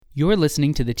You're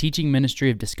listening to the teaching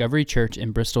ministry of Discovery Church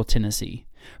in Bristol, Tennessee.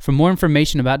 For more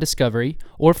information about Discovery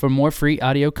or for more free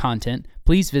audio content,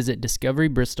 please visit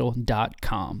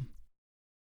discoverybristol.com.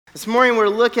 This morning we're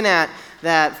looking at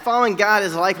that following God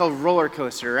is like a roller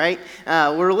coaster, right?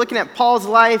 We're looking at Paul's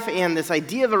life and this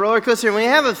idea of a roller coaster. And we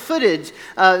have a footage.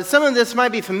 Some of this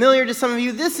might be familiar to some of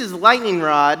you. This is Lightning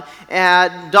Rod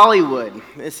at Dollywood.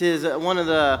 This is one of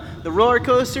the roller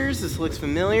coasters. This looks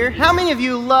familiar. How many of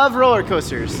you love roller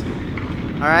coasters?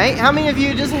 All right. How many of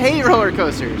you just hate roller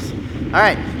coasters? All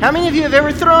right. How many of you have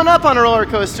ever thrown up on a roller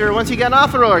coaster once you got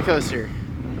off a roller coaster?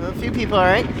 A few people, all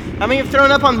right. How many have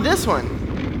thrown up on this one?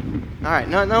 All right,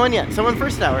 no one yet. Someone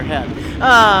first hour had.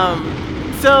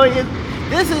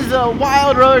 This is a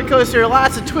wild roller coaster,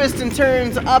 lots of twists and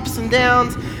turns, ups and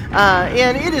downs,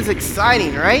 and it is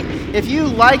exciting, right? If you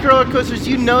like roller coasters,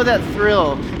 you know that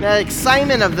thrill, that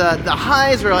excitement of the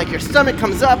highs where like your stomach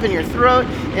comes up in your throat,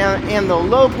 and the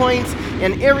low points,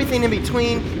 and everything in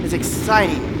between is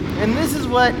exciting. And this is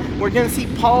what we're going to see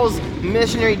Paul's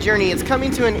missionary journey. It's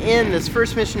coming to an end, this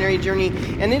first missionary journey,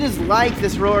 and it is like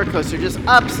this roller coaster, just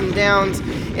ups and downs.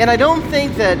 And I don't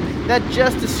think that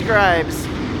just describes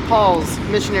Paul's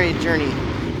missionary journey.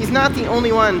 He's not the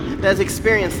only one that has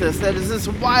experienced this. That is this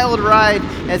wild ride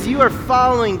as you are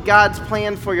following God's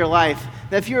plan for your life.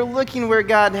 That if you're looking where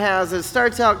God has, it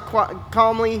starts out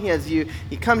calmly as you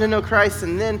come to know Christ,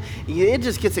 and then it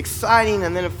just gets exciting,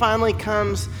 and then it finally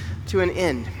comes to an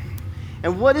end.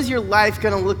 And what is your life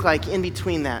going to look like in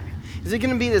between that? Is it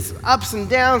going to be this ups and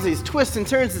downs, these twists and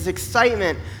turns, this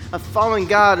excitement of following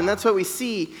God? And that's what we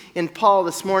see in Paul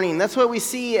this morning. That's what we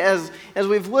see as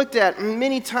we've looked at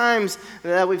many times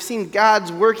that we've seen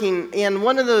God's working. And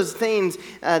one of those things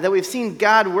that we've seen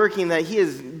God working, that he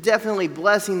is definitely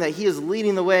blessing, that he is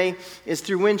leading the way, is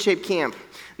through WinShape Camp.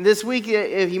 This week,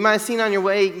 if you might have seen on your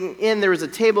way in, there was a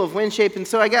table of WinShape, and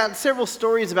so I got several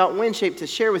stories about WinShape to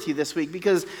share with you this week,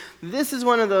 because this is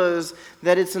one of those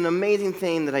that it's an amazing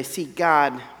thing that I see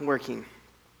God working.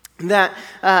 That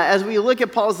as we look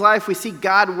at Paul's life, we see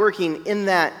God working in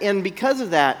that, and because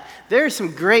of that, there are some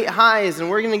great highs,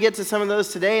 and we're going to get to some of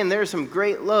those today, and there are some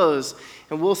great lows,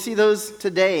 and we'll see those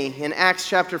today in Acts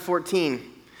chapter 14.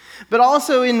 But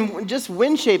also in just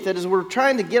WinShape, that is, we're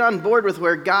trying to get on board with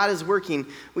where God is working.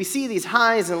 We see these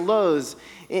highs and lows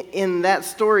in that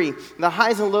story, the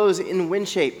highs and lows in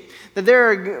WinShape. That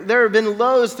there have been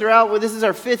lows throughout. Well, this is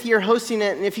our 5th year hosting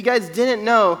it, and if you guys didn't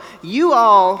know, you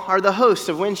all are the hosts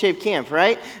of WinShape Camp,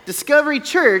 right? Discovery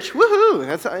Church, woohoo,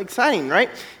 that's exciting, right?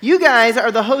 You guys are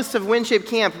the hosts of WinShape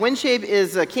Camp. WinShape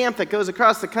is a camp that goes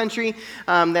across the country.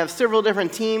 They have several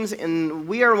different teams, and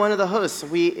we are one of the hosts.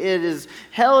 It is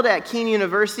held at Keene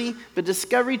University, but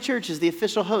Discovery Church is the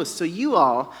official host. So you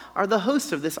all are the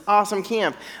hosts of this awesome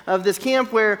camp,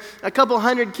 where a couple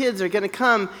hundred kids are going to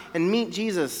come and meet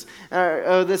Jesus.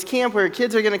 This camp where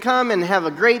kids are going to come and have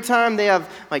a great time. They have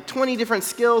like 20 different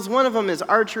skills. One of them is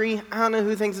archery. I don't know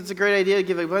who thinks it's a great idea to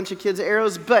give a bunch of kids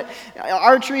arrows, but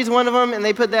archery is one of them, and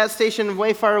they put that station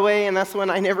way far away, and that's the one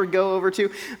I never go over to.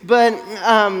 But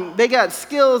they got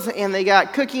skills, and they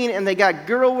got cooking, and they got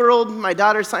Girl World. My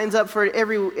daughter signs up for it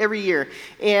every year,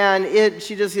 and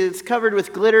it's covered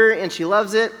with glitter, and she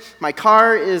loves it. My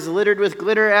car is littered with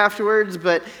glitter afterwards,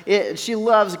 but she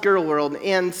loves Girl World,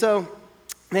 and so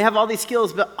they have all these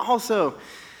skills, but also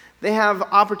they have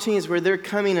opportunities where they're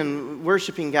coming and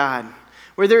worshiping God,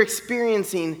 where they're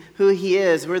experiencing who he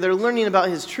is, where they're learning about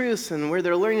his truths, and where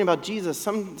they're learning about Jesus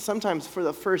sometimes for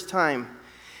the first time.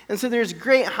 And so there's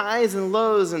great highs and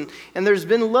lows, and there's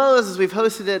been lows as we've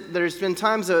hosted it. There's been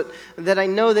times that I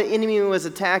know the enemy was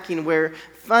attacking, where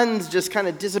funds just kind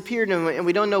of disappeared, and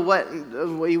we don't know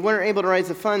we weren't able to raise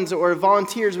the funds, or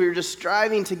volunteers. We were just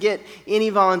striving to get any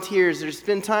volunteers. There's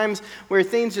been times where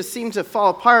things just seemed to fall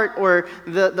apart, or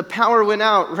the power went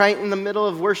out right in the middle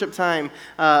of worship time,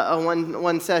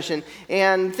 one session,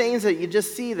 and things that you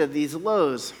just see, that these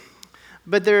lows.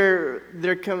 But they're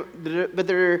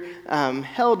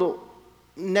held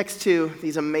next to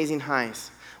these amazing highs.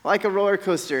 Like a roller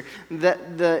coaster, you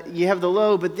have the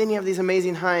low, but then you have these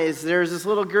amazing highs. There was this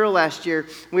little girl last year.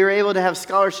 We were able to have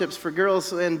scholarships for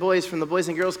girls and boys from the Boys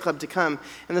and Girls Club to come.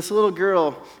 And this little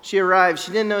girl, she arrived.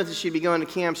 She didn't know that she'd be going to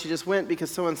camp. She just went because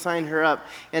someone signed her up.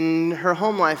 And her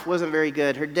home life wasn't very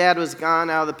good. Her dad was gone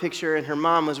out of the picture, and her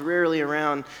mom was rarely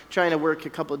around, trying to work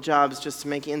a couple jobs just to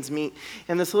make ends meet.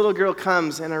 And this little girl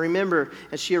comes, and I remember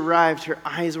as she arrived, her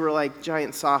eyes were like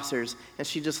giant saucers, and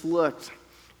she just looked.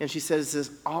 And she says,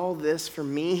 "Is all this for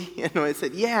me?" And I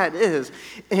said, "Yeah, it is."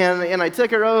 And I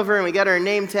took her over, and we got her a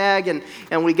name tag,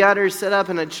 and we got her set up,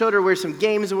 and I showed her where some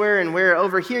games were, and where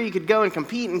over here you could go and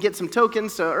compete and get some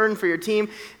tokens to earn for your team.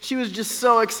 She was just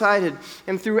so excited.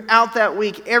 And throughout that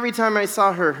week, every time I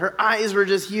saw her, her eyes were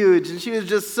just huge, and she was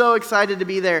just so excited to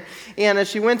be there. And as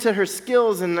she went to her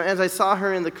skills, and as I saw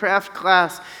her in the craft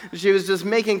class, she was just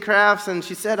making crafts, and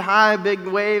she said hi, big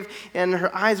wave, and her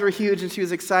eyes were huge, and she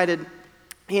was excited.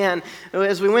 And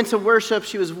as we went to worship,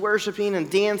 she was worshiping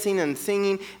and dancing and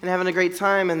singing and having a great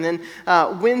time. And then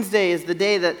Wednesday is the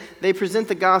day that they present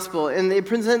the gospel. And they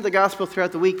present the gospel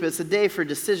throughout the week, but it's a day for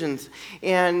decisions.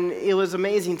 And it was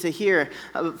amazing to hear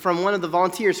from one of the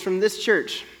volunteers from this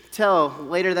church tell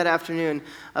later that afternoon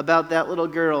about that little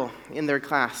girl in their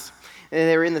class. And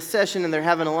they were in the session, and they're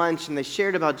having a lunch, and they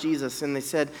shared about Jesus. And they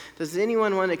said, "Does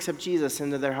anyone want to accept Jesus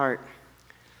into their heart?"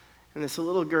 And this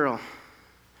little girl,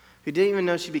 who didn't even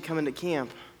know she'd be coming to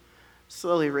camp,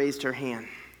 slowly raised her hand,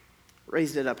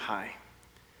 raised it up high.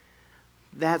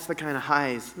 That's the kind of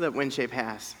highs that WinShape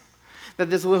has.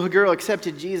 That this little girl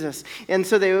accepted Jesus. And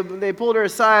so they pulled her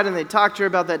aside, and they talked to her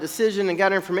about that decision and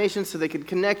got her information so they could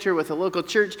connect her with a local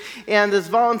church. And this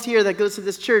volunteer that goes to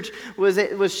this church was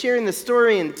sharing the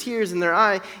story, and tears in their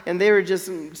eye, and they were just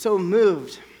so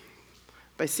moved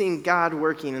by seeing God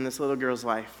working in this little girl's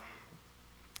life.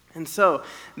 And so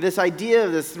this idea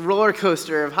of this roller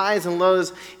coaster of highs and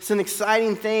lows, it's an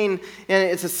exciting thing, and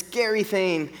it's a scary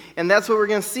thing. And that's what we're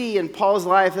going to see in Paul's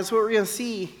life. That's what we're going to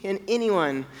see in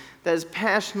anyone that is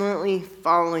passionately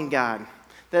following God,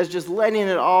 that is just letting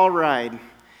it all ride.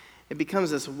 It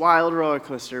becomes this wild roller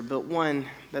coaster, but one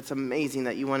that's amazing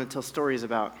that you want to tell stories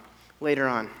about later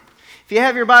on. If you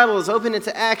have your Bibles, open it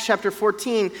to Acts chapter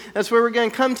 14. That's where we're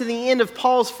going to come to the end of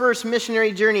Paul's first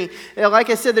missionary journey. Like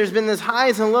I said, there's been this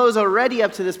highs and lows already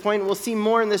up to this point. We'll see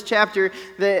more in this chapter.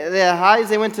 The highs,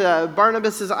 they went to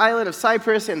Barnabas' island of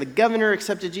Cyprus, and the governor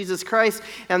accepted Jesus Christ.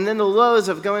 And then the lows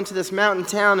of going to this mountain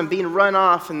town and being run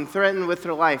off and threatened with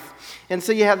their life. And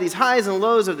so you have these highs and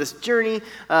lows of this journey,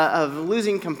 of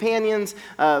losing companions,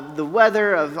 of the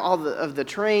weather, of of the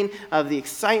terrain, of the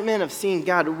excitement of seeing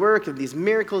God work, of these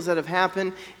miracles that have happened.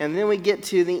 And then we get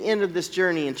to the end of this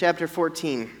journey in chapter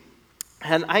 14.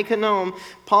 At Iconium,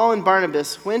 Paul and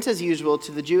Barnabas went as usual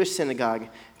to the Jewish synagogue.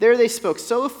 There they spoke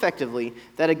so effectively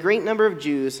that a great number of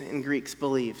Jews and Greeks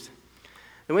believed.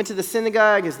 They went to the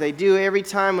synagogue, as they do every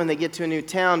time when they get to a new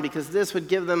town, because this would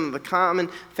give them the common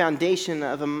foundation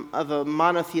of a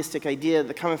monotheistic idea,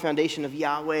 the common foundation of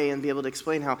Yahweh, and be able to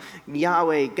explain how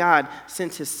Yahweh, God,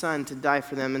 sent his son to die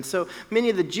for them. And so many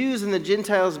of the Jews and the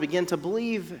Gentiles begin to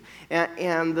believe,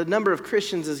 and the number of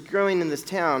Christians is growing in this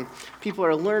town. People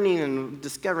are learning and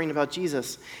discovering about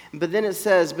Jesus. But then it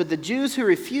says, "But the Jews who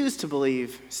refused to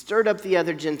believe stirred up the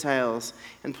other Gentiles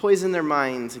and poisoned their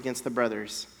minds against the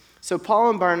brothers. So Paul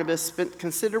and Barnabas spent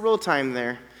considerable time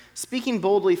there, speaking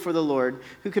boldly for the Lord,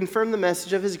 who confirmed the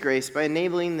message of his grace by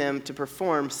enabling them to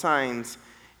perform signs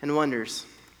and wonders."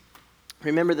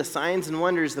 Remember, the signs and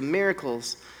wonders, the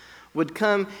miracles, would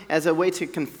come as a way to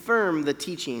confirm the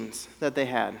teachings that they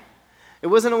had. It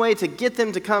wasn't a way to get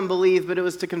them to come believe, but it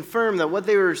was to confirm that what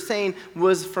they were saying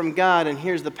was from God, and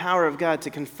here's the power of God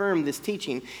to confirm this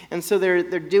teaching. And so they're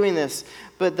doing this.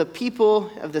 But the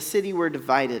people of the city were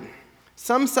divided.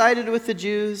 Some sided with the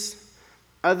Jews,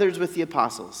 others with the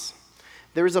apostles.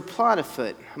 There was a plot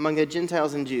afoot among the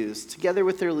Gentiles and Jews, together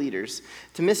with their leaders,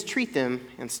 to mistreat them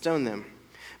and stone them.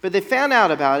 But they found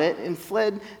out about it and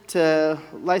fled to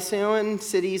Lycaonian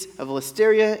cities of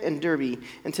Lystra and Derbe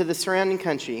and to the surrounding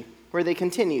country, where they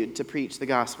continued to preach the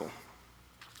gospel.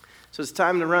 So it's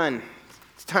time to run.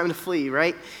 It's time to flee,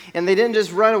 right? And they didn't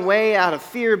just run away out of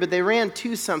fear, but they ran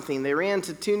to something. They ran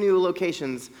to 2 new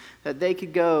locations that they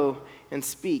could go and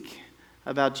speak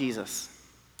about Jesus.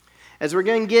 As we're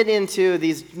going to get into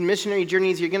these missionary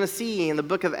journeys, you're going to see in the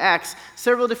book of Acts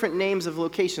several different names of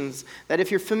locations that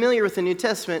if you're familiar with the New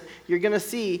Testament, you're going to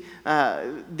see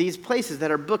these places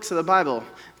that are books of the Bible.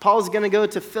 Paul's going to go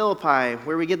to Philippi,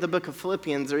 where we get the book of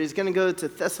Philippians, or he's going to go to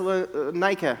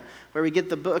Thessalonica, where we get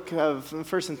the book of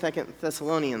 1st and 2nd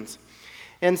Thessalonians.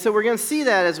 And so we're going to see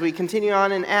that as we continue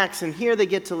on in Acts, and here they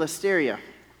get to Lystra.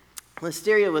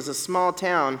 Lystra was a small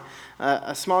town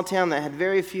that had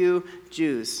very few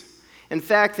Jews. In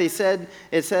fact, the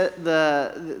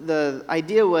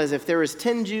idea was if there was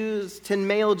 10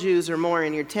 male Jews or more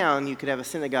in your town, you could have a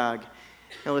synagogue.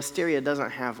 And Lystra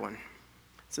doesn't have one.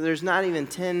 So there's not even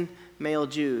 10 male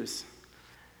Jews.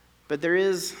 But there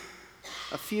is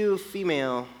a few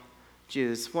female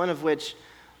Jews, one of which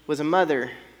was a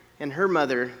mother, and her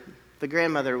mother, the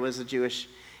grandmother, was a Jewish,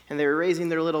 and they were raising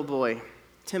their little boy,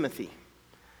 Timothy.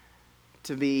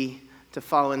 to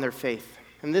follow in their faith.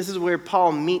 And this is where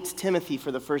Paul meets Timothy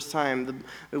for the first time.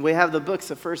 We have the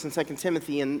books of 1st and 2nd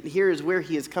Timothy, and here is where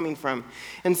he is coming from.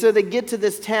 And so they get to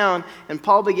this town, and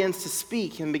Paul begins to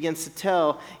speak and begins to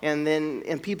tell,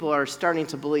 and people are starting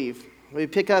to believe. We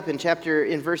pick up in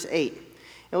verse 8.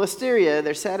 In Lystra,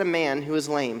 there sat a man who was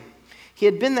lame. He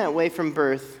had been that way from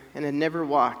birth and had never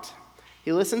walked.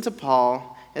 He listened to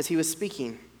Paul as he was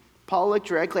speaking. Paul looked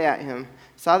directly at him,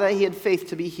 saw that he had faith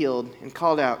to be healed, and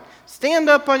called out, "Stand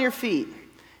up on your feet."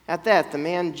 At that, the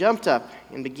man jumped up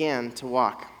and began to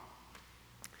walk.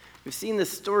 We've seen this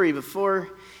story before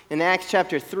in Acts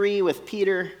chapter 3 with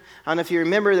Peter. I don't know if you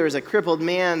remember, there was a crippled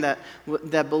man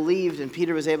that believed, and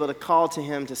Peter was able to call to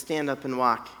him to stand up and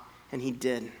walk, and he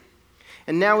did.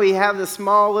 And now we have this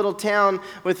small little town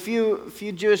with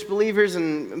few Jewish believers,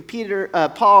 and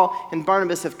Paul and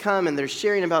Barnabas have come, and they're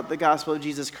sharing about the gospel of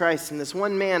Jesus Christ. And this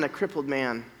one man, a crippled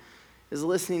man, is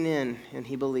listening in, and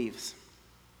he believes.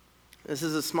 This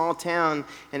is a small town,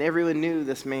 and everyone knew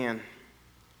this man.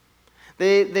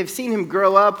 They've seen him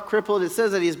grow up crippled. It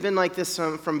says that he's been like this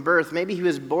from birth. Maybe he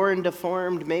was born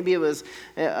deformed. Maybe it was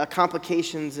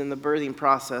complications in the birthing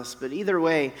process. But either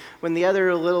way, when the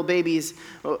other little babies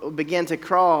began to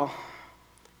crawl,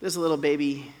 this little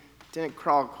baby didn't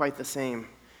crawl quite the same. It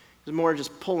was more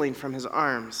just pulling from his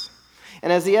arms.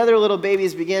 And as the other little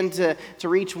babies began to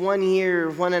reach 1 year,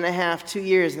 1.5, 2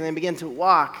 years, and they began to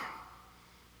walk,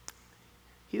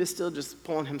 he was still just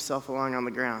pulling himself along on the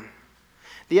ground.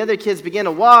 The other kids began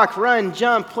to walk, run,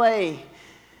 jump, play.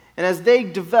 And as they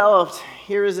developed,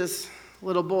 here was this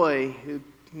little boy who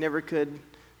never could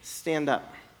stand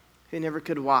up, who never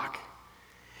could walk.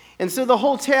 And so the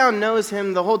whole town knows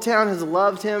him. The whole town has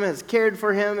loved him, has cared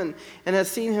for him, and has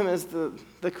seen him as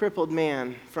the crippled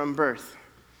man from birth.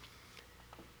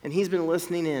 And he's been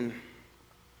listening in.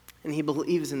 And he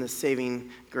believes in this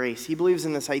saving grace. He believes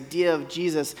in this idea of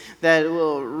Jesus that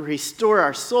will restore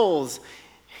our souls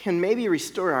and maybe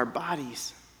restore our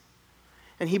bodies.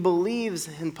 And he believes,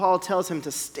 and Paul tells him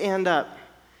to stand up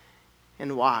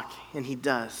and walk, and he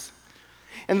does.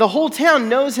 And the whole town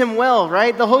knows him well,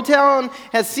 right? The whole town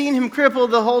has seen him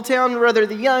crippled. The whole town, whether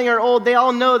the young or old, they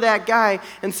all know that guy.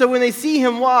 And so when they see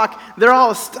him walk, they're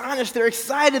all astonished. They're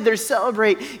excited. They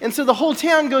celebrate. And so the whole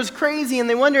town goes crazy, and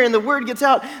they wonder, and the word gets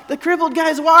out, the crippled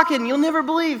guy's walking. You'll never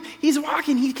believe. He's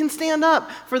walking. He can stand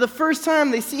up. For the first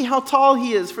time, they see how tall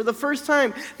he is. For the first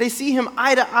time, they see him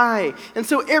eye to eye. And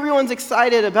so everyone's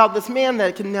excited about this man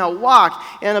that can now walk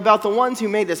and about the ones who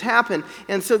made this happen.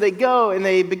 And so they go, and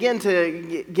they begin to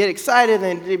get excited,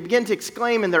 and they begin to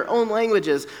exclaim in their own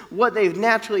languages what they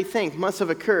naturally think must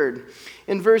have occurred.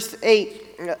 In verse 11,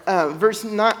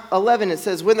 it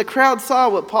says, when the crowd saw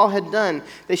what Paul had done,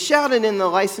 they shouted in the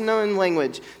Lycaonian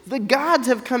language, "The gods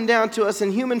have come down to us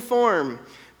in human form."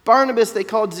 Barnabas they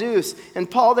called Zeus, and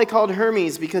Paul they called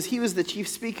Hermes, because he was the chief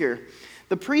speaker.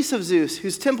 The priests of Zeus,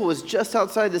 whose temple was just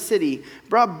outside the city,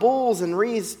 brought bulls and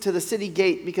wreaths to the city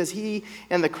gate because he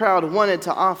and the crowd wanted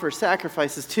to offer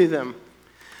sacrifices to them.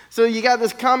 So you got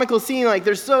this comical scene, like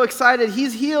they're so excited,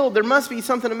 he's healed, there must be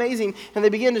something amazing. And they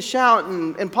begin to shout,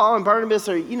 and Paul and Barnabas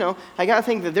are, I got to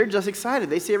think that they're just excited.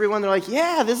 They see everyone, they're like,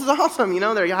 yeah, this is awesome.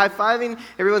 They're high-fiving,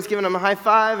 everyone's giving them a high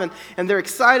five, and they're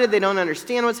excited, they don't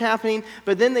understand what's happening.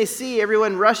 But then they see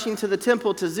everyone rushing to the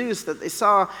temple to Zeus that they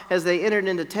saw as they entered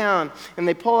into town. And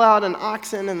they pull out an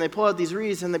oxen, and they pull out these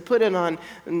wreaths, and they put it on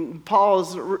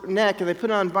Paul's neck, and they put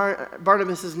it on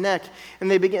Barnabas' neck,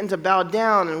 and they begin to bow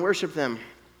down and worship them.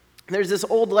 There's this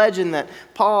old legend that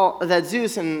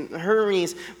Zeus and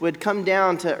Hermes would come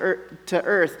down to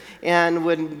earth and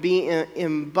would be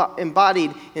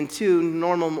embodied in two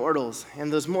normal mortals,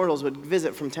 and those mortals would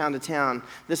visit from town to town.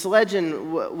 This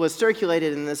legend was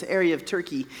circulated in this area of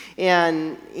Turkey,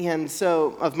 and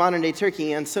so of modern day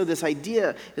Turkey, and so this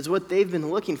idea is what they've been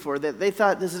looking for, that they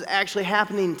thought this is actually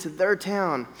happening to their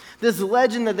town. This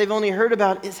legend that they've only heard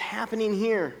about is happening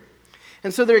here.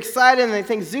 And so they're excited, and they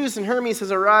think Zeus and Hermes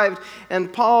has arrived,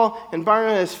 and Paul and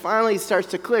Barnabas finally starts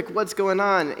to click what's going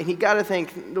on. And you got to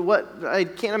think, I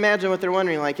can't imagine what they're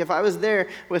wondering. Like, if I was there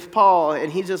with Paul,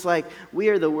 and he's just like, we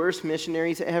are the worst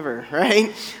missionaries ever,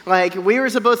 right? Like, we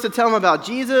were supposed to tell them about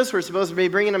Jesus, we're supposed to be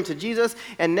bringing them to Jesus,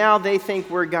 and now they think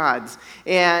we're gods.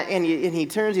 And he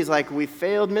turns, he's like, we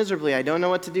failed miserably, I don't know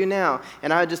what to do now.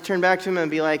 And I would just turn back to him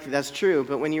and be like, that's true,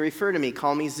 but when you refer to me,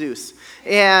 call me Zeus.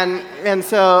 And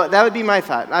so that would be my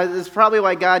thought. It's probably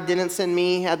why God didn't send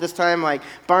me at this time. Like,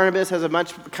 Barnabas has a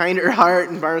much kinder heart,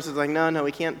 and Barnabas is like, no,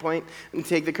 we can't point and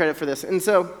take the credit for this. And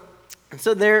so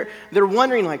they're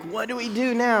wondering, like, what do we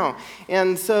do now?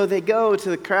 And so they go to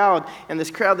the crowd, and this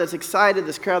crowd that's excited,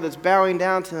 this crowd that's bowing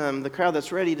down to them, the crowd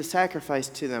that's ready to sacrifice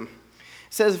to them.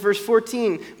 It says, verse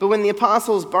 14, but when the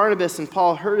apostles Barnabas and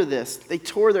Paul heard of this, they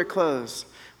tore their clothes,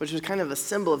 which was kind of a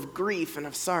symbol of grief and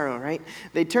of sorrow, right?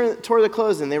 They tore their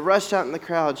clothes and they rushed out in the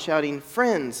crowd shouting,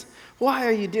 friends, why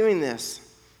are you doing this?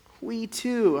 We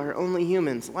too are only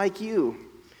humans, like you.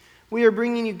 We are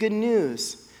bringing you good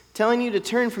news, telling you to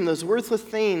turn from those worthless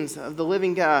things of the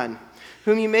living God,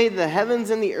 whom you made the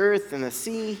heavens and the earth and the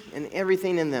sea and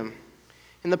everything in them.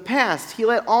 In the past, he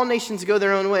let all nations go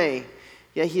their own way,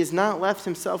 yet he has not left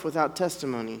himself without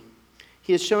testimony.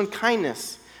 He has shown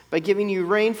kindness by giving you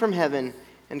rain from heaven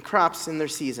and crops in their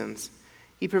seasons.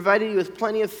 He provided you with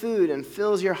plenty of food and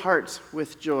fills your hearts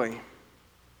with joy.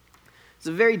 It's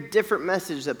a very different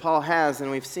message that Paul has than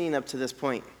we've seen up to this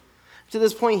point. To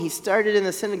this point, he started in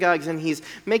the synagogues and he's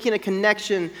making a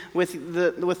connection with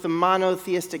the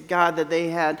monotheistic God that they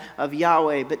had of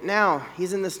Yahweh. But now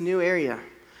he's in this new area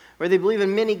where they believe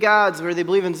in many gods, where they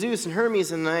believe in Zeus and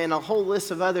Hermes and a whole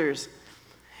list of others.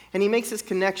 And he makes this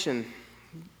connection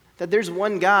that there's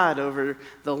one God over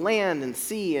the land and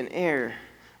sea and air,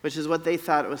 which is what they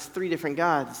thought it was three different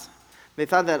gods. They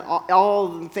thought that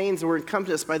all things were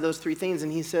encompassed by those three things.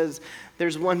 And he says,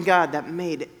 there's one God that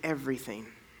made everything.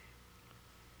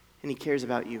 And he cares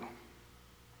about you.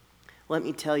 Let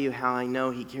me tell you how I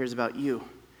know he cares about you.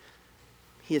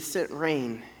 He has sent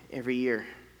rain every year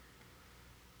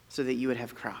so that you would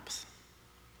have crops.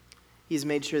 He's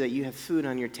made sure that you have food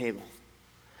on your table.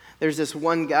 There's this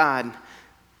one God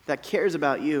that cares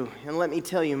about you. And let me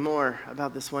tell you more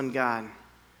about this one God.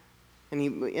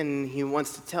 And he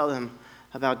wants to tell them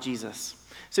about Jesus.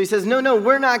 So he says, no,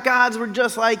 we're not gods. We're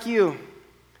just like you.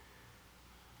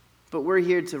 But we're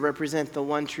here to represent the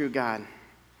one true God.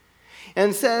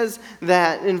 And says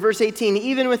that in verse 18,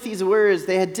 even with these words,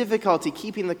 they had difficulty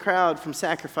keeping the crowd from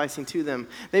sacrificing to them.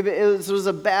 It was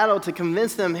a battle to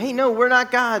convince them, hey, no, we're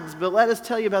not gods, but let us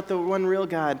tell you about the one real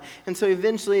God. And so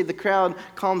eventually the crowd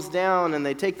calms down and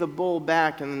they take the bull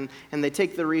back and they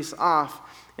take the wreaths off.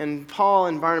 And Paul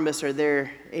and Barnabas are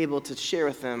there able to share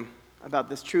with them about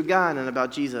this true God and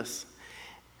about Jesus.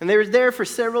 And they were there for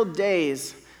several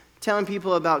days telling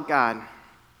people about God.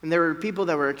 And there were people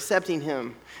that were accepting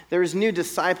him. There was new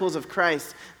disciples of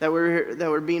Christ that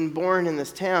were being born in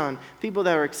this town. People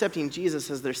that were accepting Jesus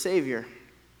as their Savior.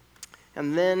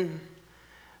 And then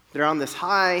they're on this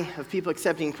high of people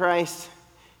accepting Christ.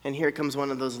 And here comes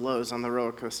one of those lows on the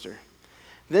roller coaster.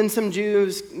 Then some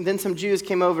Jews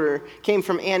came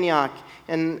from Antioch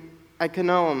and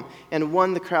Iconium and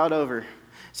won the crowd over.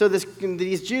 So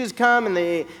these Jews come and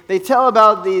they tell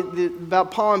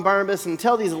about Paul and Barnabas and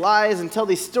tell these lies and tell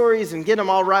these stories and get them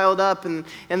all riled up and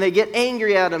they get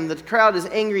angry at them. The crowd is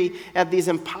angry at these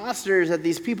imposters, at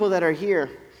these people that are here.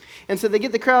 And so they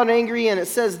get the crowd angry, and it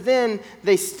says, then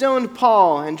they stoned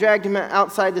Paul and dragged him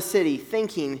outside the city,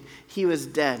 thinking he was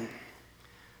dead.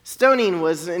 Stoning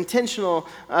was intentional,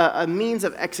 a means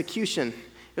of execution.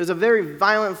 It was a very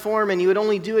violent form, and you would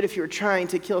only do it if you were trying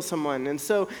to kill someone. And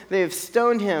so they have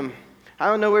stoned him. I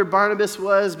don't know where Barnabas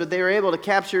was, but they were able to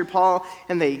capture Paul,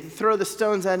 and they throw the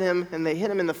stones at him, and they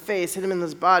hit him in the face, hit him in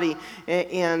his body,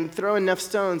 and throw enough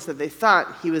stones that they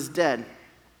thought he was dead.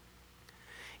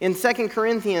 In 2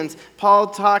 Corinthians, Paul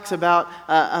talks about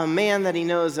a man that he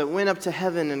knows that went up to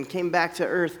heaven and came back to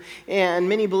earth. And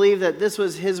many believe that this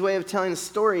was his way of telling a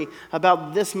story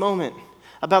about this moment,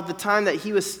 about the time that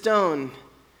he was stoned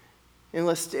in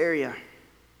Lysteria.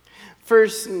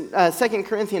 2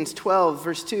 Corinthians 12,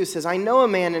 verse 2 says, I know a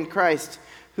man in Christ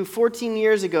who 14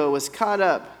 years ago was caught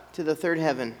up to the third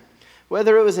heaven.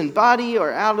 Whether it was in body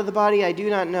or out of the body, I do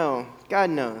not know.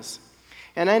 God knows.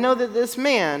 And I know that this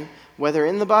man, whether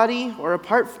in the body or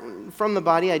apart from the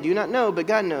body, I do not know, but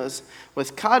God knows, was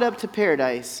caught up to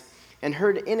paradise and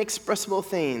heard inexpressible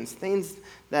things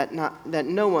that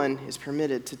no one is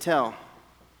permitted to tell.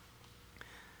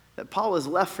 That Paul was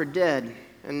left for dead,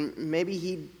 and maybe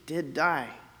he did die.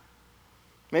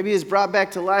 Maybe he was brought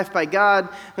back to life by God,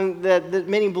 and that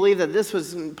many believe that this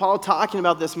was Paul talking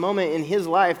about this moment in his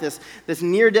life, this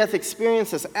near-death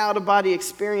experience, this out-of-body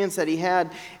experience that he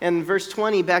had. And verse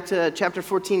 20, back to chapter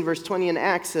 14, verse 20 in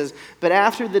Acts says, but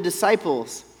after the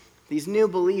disciples, these new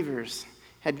believers,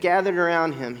 had gathered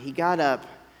around him, he got up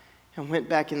and went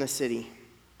back in the city.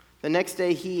 The next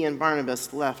day, he and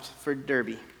Barnabas left for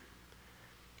Derbe.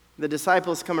 The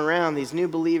disciples come around, these new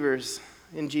believers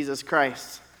in Jesus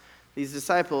Christ. These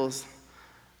disciples,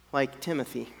 like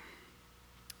Timothy,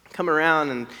 come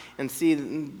around and see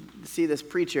this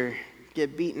preacher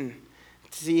get beaten,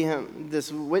 see him,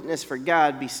 this witness for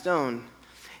God, be stoned.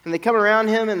 And they come around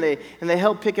him and they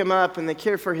help pick him up and they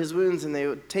care for his wounds and they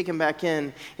would take him back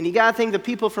in. And you got to think the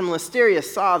people from Lysteria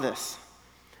saw this.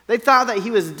 They thought that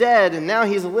he was dead and now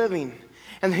he's living.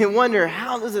 And they wonder,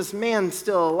 how is this man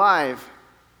still alive?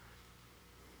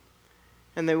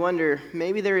 And they wonder,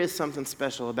 maybe there is something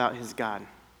special about his God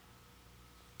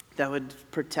that would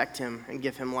protect him and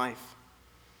give him life.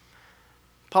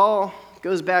 Paul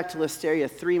goes back to Lystra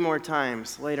 3 more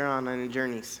times later on in his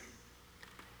journeys.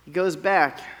 He goes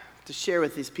back to share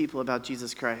with these people about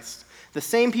Jesus Christ. The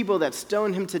same people that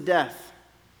stoned him to death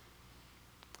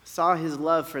saw his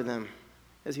love for them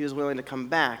as he was willing to come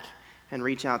back and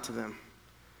reach out to them.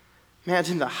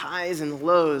 Imagine the highs and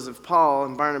lows of Paul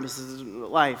and Barnabas'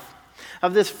 life,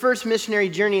 of this first missionary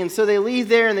journey. And so they leave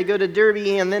there and they go to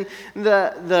Derbe, and then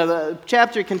the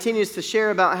chapter continues to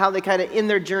share about how they kind of, in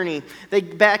their journey, they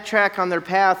backtrack on their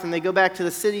path and they go back to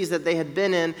the cities that they had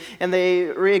been in, and they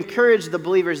encourage the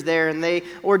believers there, and they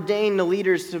ordain the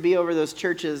leaders to be over those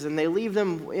churches, and they leave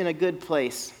them in a good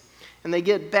place. And they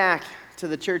get back to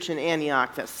the church in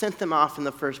Antioch that sent them off in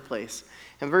the first place.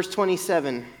 In verse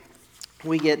 27,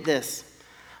 we get this.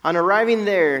 On arriving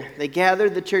there, they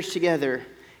gathered the church together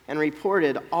and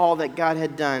reported all that God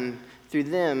had done through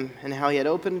them and how he had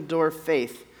opened a door of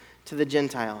faith to the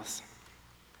Gentiles.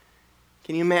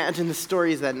 Can you imagine the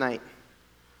stories that night?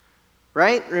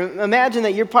 Right? Imagine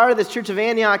that you're part of this church of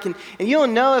Antioch, and you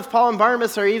don't know if Paul and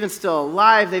Barnabas are even still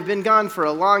alive. They've been gone for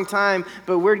a long time,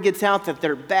 but word gets out that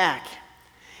they're back.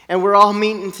 And we're all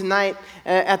meeting tonight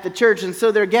at the church, and so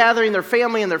they're gathering their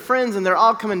family and their friends, and they're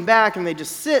all coming back, and they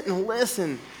just sit and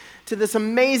listen to this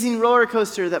amazing roller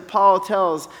coaster that Paul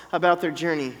tells about their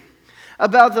journey,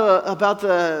 about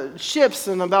the ships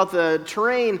and about the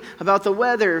terrain, about the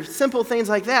weather, simple things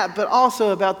like that, but also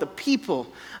about the people,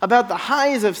 about the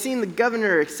highs of seeing the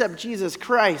governor accept Jesus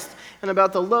Christ, and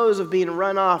about the lows of being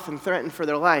run off and threatened for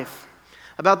their life,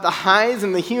 about the highs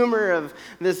and the humor of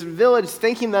this village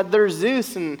thinking that they're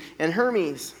Zeus and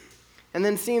Hermes, and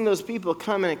then seeing those people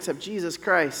come and accept Jesus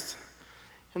Christ,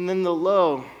 and then the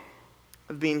low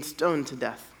of being stoned to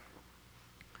death.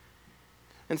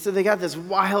 And so they got this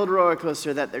wild roller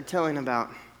coaster that they're telling about.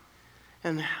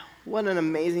 And what an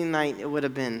amazing night it would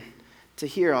have been to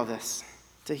hear all this,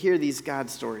 to hear these God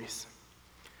stories.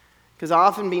 Because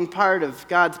often being part of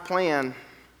God's plan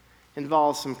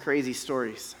involves some crazy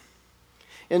stories.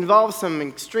 It involves some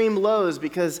extreme lows,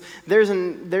 because there's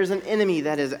an enemy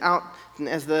that is out,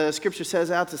 as the scripture says,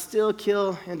 out to steal,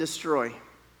 kill, and destroy.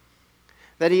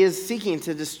 That he is seeking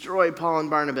to destroy Paul and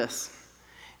Barnabas.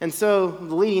 And so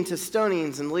leading to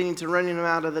stonings and leading to running them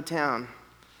out of the town.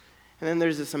 And then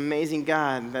there's this amazing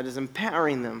God that is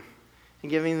empowering them and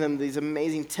giving them these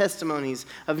amazing testimonies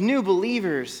of new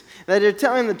believers that are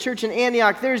telling the church in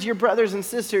Antioch, there's your brothers and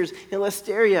sisters in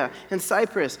Lystra and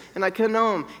Cyprus and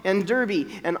Iconium and Derbe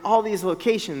and all these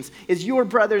locations is your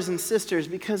brothers and sisters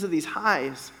because of these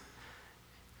highs.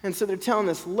 And so they're telling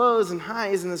us lows and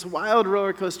highs in this wild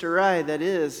roller coaster ride that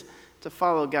is to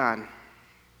follow God.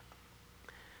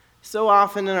 So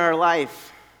often in our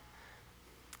life,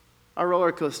 our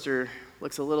roller coaster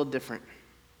looks a little different.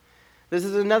 This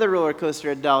is another roller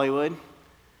coaster at Dollywood.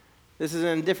 This is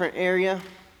in a different area.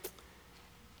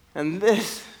 And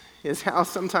this is how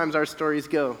sometimes our stories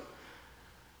go.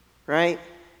 Right?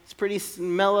 It's pretty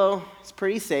mellow. It's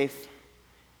pretty safe.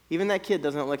 Even that kid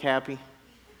doesn't look happy.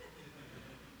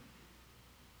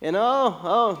 And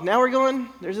now we're going,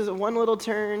 there's this one little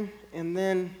turn, and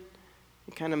then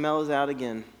it kind of mellows out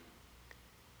again.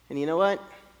 And you know what?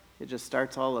 It just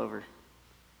starts all over.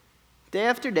 Day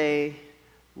after day,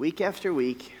 week after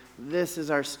week, this is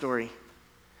our story.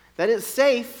 That it's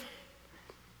safe.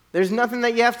 There's nothing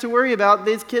that you have to worry about.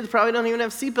 These kids probably don't even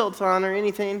have seatbelts on or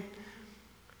anything.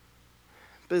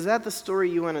 But is that the story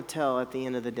you want to tell at the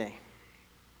end of the day?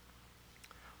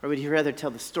 Or would you rather tell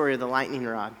the story of the lightning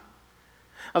rod?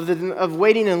 Of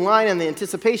waiting in line and the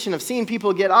anticipation of seeing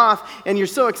people get off, and you're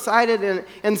so excited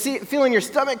and feeling your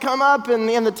stomach come up,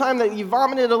 and the time that you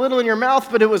vomited a little in your mouth,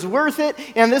 but it was worth it,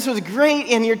 and this was great,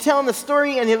 and you're telling the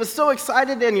story, and it was so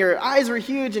excited, and your eyes were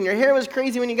huge, and your hair was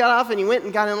crazy when you got off, and you went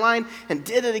and got in line and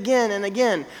did it again and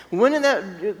again. Wouldn't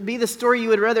that be the story you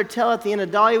would rather tell at the end of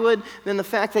Dollywood than the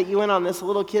fact that you went on this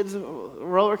little kid's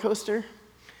roller coaster?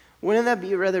 Wouldn't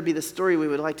that rather be the story we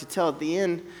would like to tell at the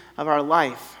end of our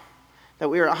life? That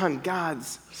we are on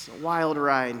God's wild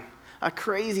ride, a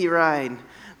crazy ride.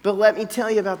 But let me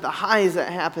tell you about the highs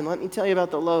that happen. Let me tell you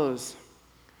about the lows.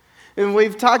 And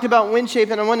we've talked about WinShape,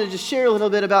 and I wanted to share a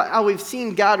little bit about how we've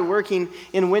seen God working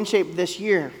in WinShape this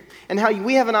year, and how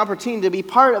we have an opportunity to be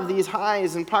part of these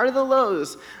highs and part of the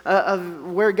lows of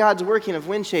where God's working of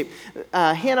WinShape.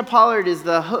 Hannah Pollard is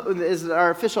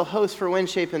our official host for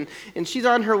WinShape, and she's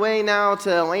on her way now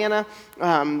to Atlanta,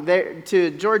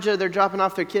 to Georgia. They're dropping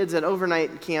off their kids at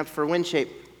overnight camp for WinShape.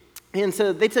 And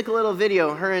so they took a little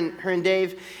video, her and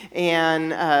Dave,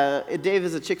 and Dave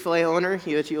is a Chick-fil-A owner,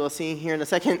 which you will see here in a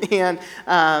second,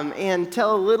 and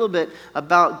tell a little bit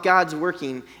about God's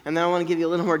working. And then I want to give you a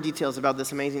little more details about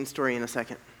this amazing story in a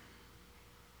second.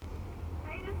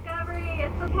 Hey Discovery,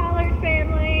 it's the Pollard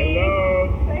family.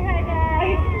 Hello. Say hi,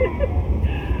 guys.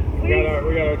 We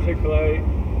got our Chick-fil-A.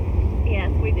 Yes,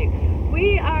 we do.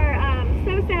 We are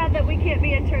so sad that we can't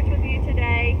be in church with you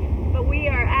today, but we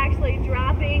are actually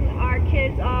dropping our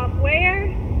kids off where?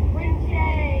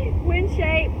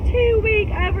 Windshape 2-week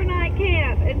overnight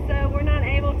camp, and so we're not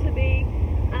able to be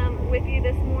with you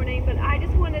this morning, but I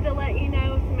just wanted to let you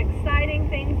know some exciting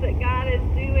things that God is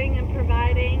doing and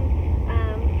providing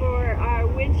for our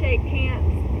Windshape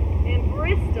camps in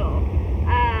Bristol.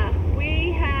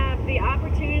 We have the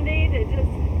opportunity to just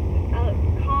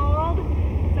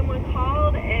someone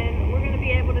called, and we're going to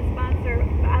be able to sponsor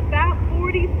about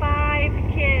 45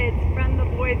 kids from the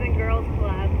Boys and Girls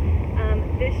Club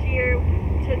this year,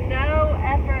 to no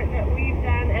effort that we've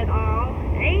done at all.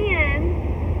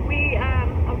 And we are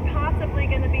possibly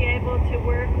going to be able to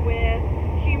work with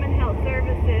Human Health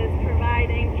Services,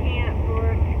 providing camp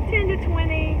for 10 to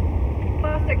 20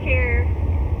 foster care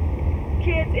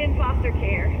kids in foster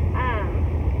care.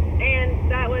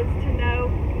 And that was to know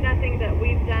nothing that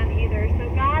we've done either. So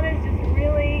God is just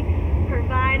really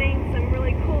providing some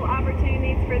really cool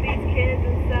opportunities for these kids.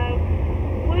 And so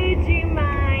would you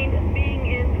mind being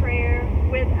in prayer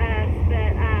with us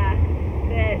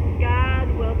that God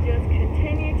will just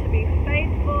continue to be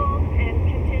faithful and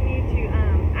continue to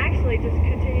just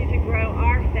continue to grow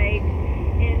our faith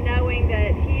in knowing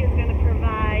that He is going to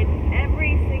provide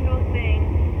every single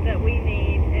thing that we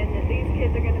need, and that these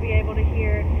kids are going to be able to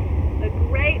hear the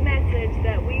great message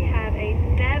that we have a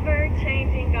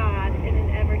never-changing God in an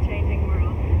ever-changing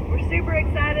world. We're super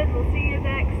excited. We'll see you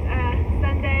next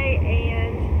Sunday,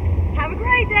 and have a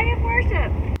great day of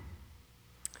worship.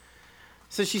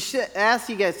 So she asked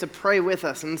you guys to pray with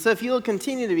us. And so if you'll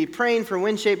continue to be praying for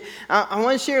Windshape, I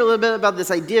want to share a little bit about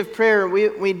this idea of prayer.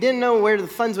 We didn't know where the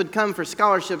funds would come for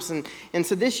scholarships. And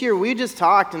so this year we just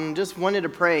talked and just wanted to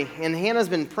pray. And Hannah's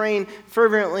been praying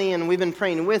fervently, and we've been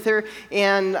praying with her.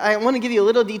 And I want to give you a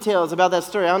little details about that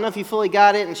story. I don't know if you fully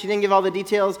got it, and she didn't give all the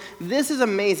details. This is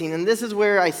amazing, and this is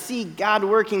where I see God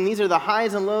working. These are the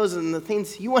highs and lows and the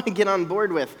things you want to get on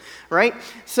board with, right?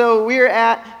 So we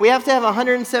have to have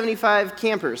 175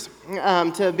 campers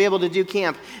to be able to do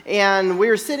camp. And we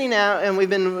were sitting out, and we've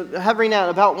been hovering at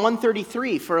about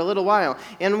 133 for a little while.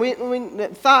 And we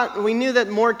knew that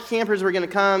more campers were going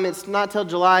to come. It's not till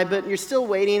July, but you're still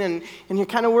waiting, and you're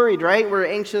kind of worried, right? We're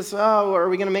anxious. Oh, are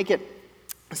we going to make it?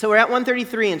 So we're at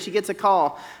 133, and she gets a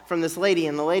call from this lady,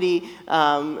 and the lady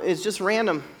is just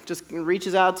random, just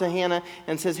reaches out to Hannah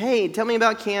and says, hey, tell me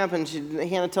about camp. And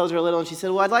Hannah tells her a little, and she said,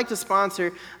 well, I'd like to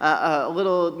sponsor a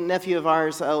little nephew of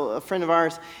ours, a friend of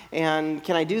ours, and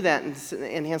can I do that? And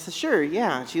Hannah says, sure,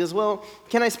 yeah. She goes, well,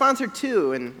 can I sponsor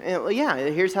two? And well, yeah,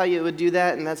 here's how you would do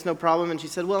that, and that's no problem. And she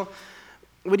said, well,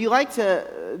 would you like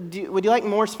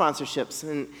more sponsorships?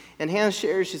 And Hannah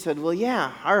shares, she said, well,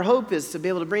 yeah, our hope is to be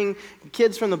able to bring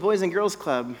kids from the Boys and Girls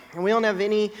Club. And we don't have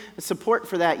any support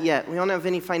for that yet. We don't have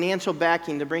any financial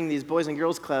backing to bring these Boys and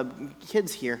Girls Club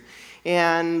kids here.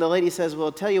 And the lady says,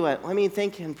 well, tell you what, let me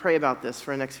think and pray about this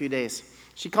for the next few days.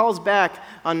 She calls back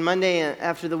on Monday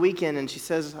after the weekend, and she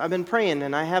says, I've been praying,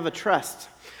 and I have a trust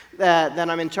that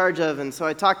I'm in charge of. And so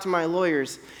I talked to my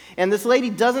lawyers. And this lady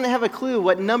doesn't have a clue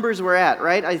what numbers we're at,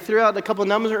 right? I threw out a couple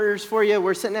numbers for you.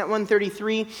 We're sitting at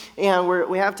 133, and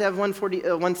we have to have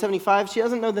 175. She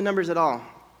doesn't know the numbers at all.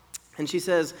 And she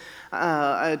says,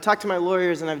 I talked to my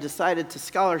lawyers, and I've decided to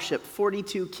scholarship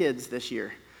 42 kids this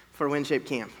year for Windshape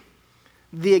Camp.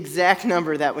 The exact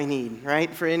number that we need,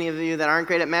 right? For any of you that aren't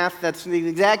great at math, that's the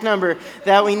exact number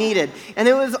that we needed. And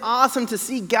it was awesome to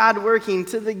see God working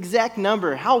to the exact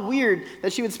number. How weird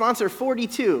that she would sponsor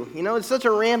 42. You know, it's such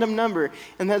a random number,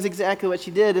 and that's exactly what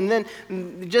she did. And then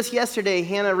just yesterday,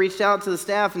 Hannah reached out to the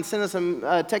staff and sent us some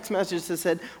text messages that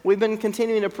said, we've been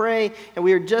continuing to pray, and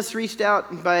we were just reached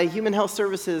out by Human Health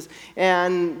Services,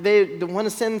 and they want to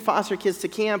send foster kids to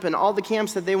camp, and all the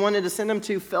camps that they wanted to send them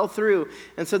to fell through.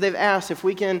 And so they've asked if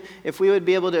we would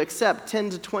be able to accept 10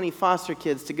 to 20 foster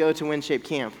kids to go to Windshape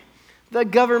Camp. The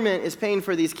government is paying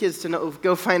for these kids to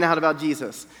go find out about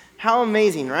Jesus. How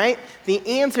amazing, right? The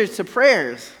answers to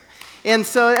prayers. And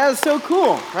so that was so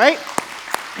cool, right?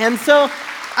 And so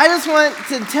I just want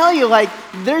to tell you,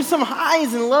 there's some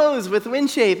highs and lows with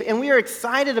Windshape, and we are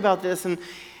excited about this. And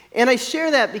I share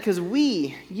that because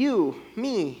we, you,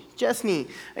 me, Jessney,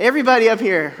 everybody up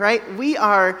here, right? We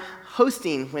are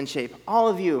hosting WinShape, all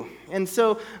of you. And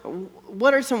so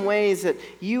what are some ways that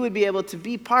you would be able to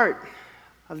be part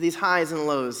of these highs and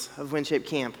lows of WinShape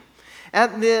Camp?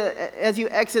 As you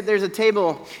exit, there's a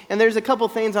table, and there's a couple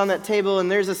things on that table, and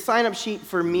there's a sign-up sheet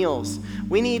for meals.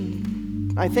 We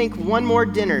need, I think, one more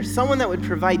dinner, someone that would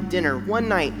provide dinner one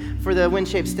night for the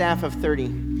WinShape staff of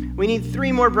 30. We need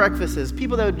 3 more breakfasts,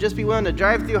 people that would just be willing to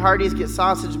drive through Hardee's, get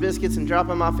sausage biscuits, and drop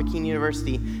them off at Keene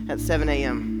University at 7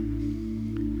 a.m.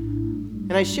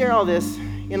 And I share all this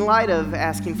in light of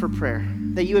asking for prayer,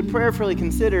 that you would prayerfully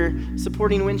consider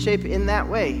supporting WinShape in that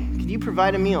way. Could you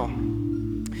provide a meal?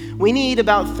 We need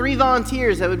about 3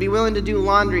 volunteers that would be willing to do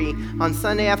laundry on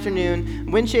Sunday afternoon.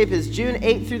 WinShape is June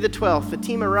 8th through the 12th. The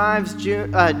team arrives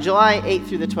July 8th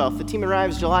through the 12th. The team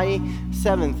arrives July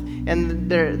 7th. And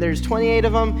there's 28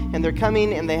 of them, and they're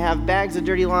coming, and they have bags of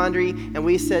dirty laundry. And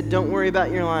we said, don't worry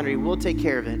about your laundry. We'll take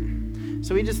care of it.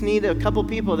 So we just need a couple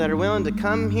people that are willing to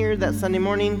come here that Sunday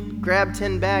morning, grab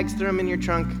 10 bags, throw them in your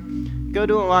trunk, go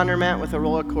to a laundromat with a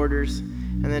roll of quarters,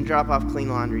 and then drop off clean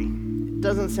laundry. It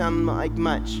doesn't sound like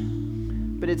much,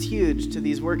 but it's huge to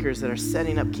these workers that are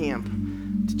setting up camp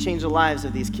to change the lives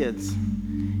of these kids.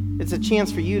 It's a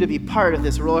chance for you to be part of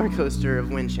this roller coaster of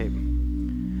WinShape.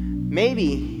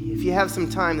 Maybe if you have some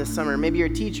time this summer, maybe you're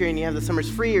a teacher and you have the summers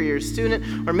free, or you're a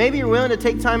student, or maybe you're willing to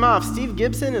take time off. Steve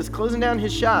Gibson is closing down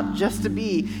his shop just to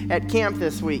be at camp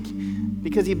this week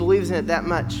because he believes in it that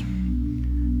much.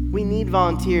 We need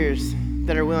volunteers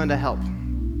that are willing to help.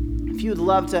 If you would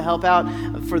love to help out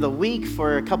for the week,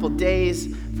 for a couple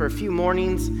days, for a few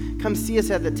mornings, come see us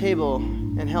at the table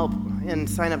and help and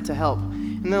sign up to help.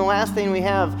 And then the last thing we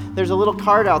have, there's a little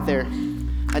card out there,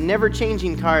 a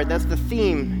never-changing card. That's the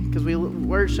theme, because we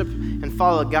worship and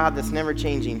follow a God that's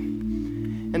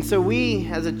never-changing. And so we,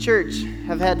 as a church,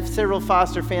 have had several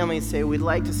foster families say we'd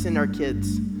like to send our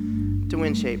kids to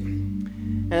WinShape.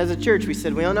 And as a church, we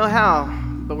said we don't know how,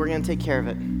 but we're going to take care of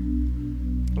it.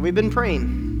 And we've been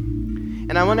praying.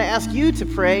 And I want to ask you to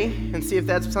pray and see if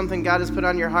that's something God has put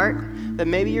on your heart, that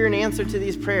maybe you're an answer to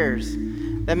these prayers,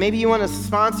 that maybe you want to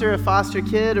sponsor a foster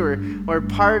kid or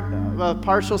part of a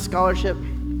partial scholarship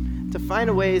to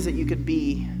find ways that you could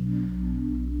be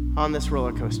on this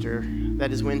roller coaster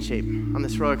that is WinShape, on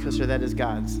this roller coaster that is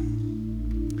God's.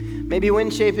 Maybe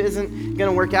WinShape isn't going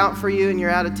to work out for you and you're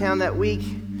out of town that week.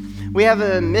 We have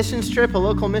a missions trip, a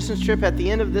local missions trip at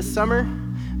the end of this summer,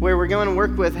 where we're going to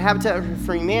work with Habitat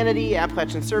for Humanity,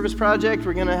 Appalachian Service Project.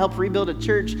 We're going to help rebuild a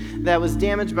church that was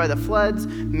damaged by the floods.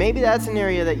 Maybe that's an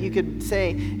area that you could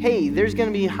say, hey, there's going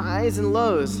to be highs and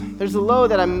lows. There's a low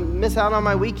that I miss out on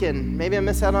my weekend. Maybe I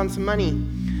miss out on some money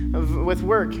with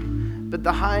work. But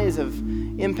the highs of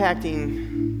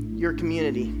impacting your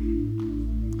community.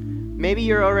 Maybe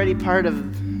you're already part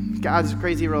of God's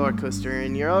crazy roller coaster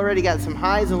and you're already got some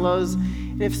highs and lows.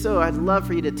 And if so, I'd love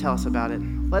for you to tell us about it.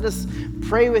 Let us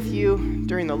pray with you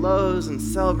during the lows and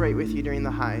celebrate with you during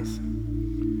the highs.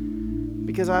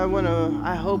 Because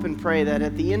I hope and pray that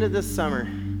at the end of this summer,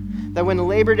 that when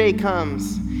Labor Day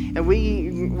comes and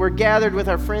we're gathered with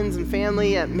our friends and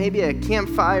family at maybe a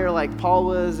campfire like Paul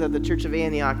was at the Church of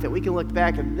Antioch, that we can look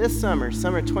back at this summer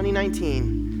 2019,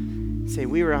 and say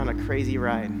we were on a crazy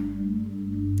ride.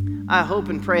 I hope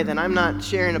and pray that I'm not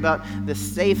sharing about the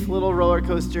safe little roller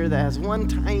coaster that has one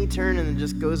tiny turn and then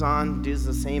just goes on, does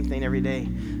the same thing every day.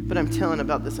 But I'm telling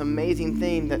about this amazing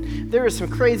thing that there were some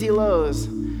crazy lows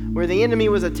where the enemy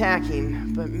was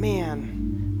attacking, but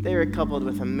man, they were coupled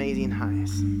with amazing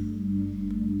highs.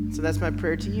 So that's my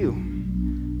prayer to you.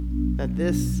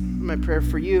 My prayer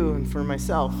for you and for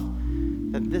myself,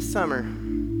 that this summer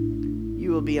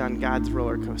you will be on God's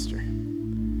roller coaster.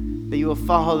 That you will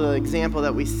follow the example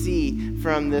that we see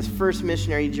from this first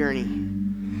missionary journey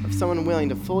of someone willing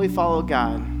to fully follow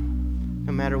God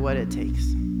no matter what it takes.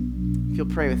 If you'll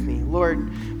pray with me.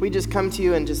 Lord, we just come to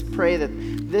you and just pray that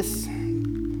this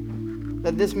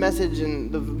message in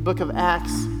the book of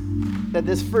Acts, that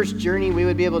this first journey we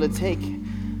would be able to take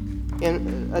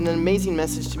in an amazing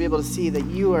message to be able to see that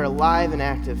you are alive and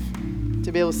active,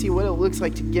 to be able to see what it looks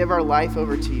like to give our life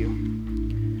over to you.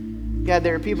 God,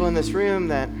 there are people in this room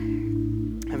that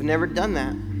have never done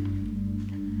that.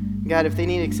 God, if they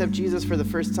need to accept Jesus for the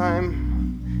first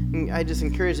time, I just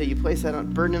encourage that you place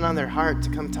that burden on their heart to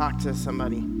come talk to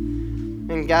somebody.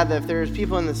 And God, that if there's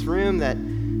people in this room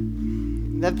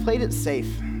that played it safe,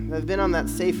 that have been on that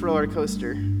safe roller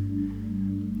coaster,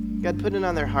 God, put it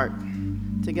on their heart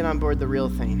to get on board the real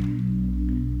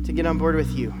thing, to get on board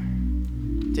with you,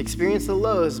 to experience the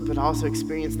lows, but also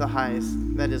experience the highs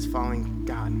that is following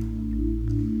God.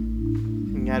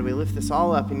 And God, we lift this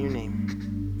all up in your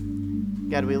name.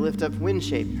 God, we lift up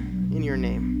WinShape. in your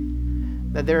name.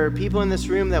 That there are people in this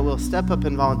room that will step up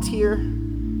and volunteer.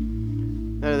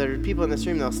 That there are people in this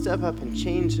room that will step up and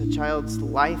change a child's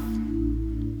life.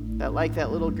 That, like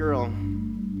that little girl,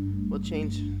 will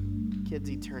change kids'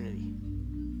 eternity.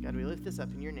 God, we lift this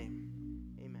up in your name.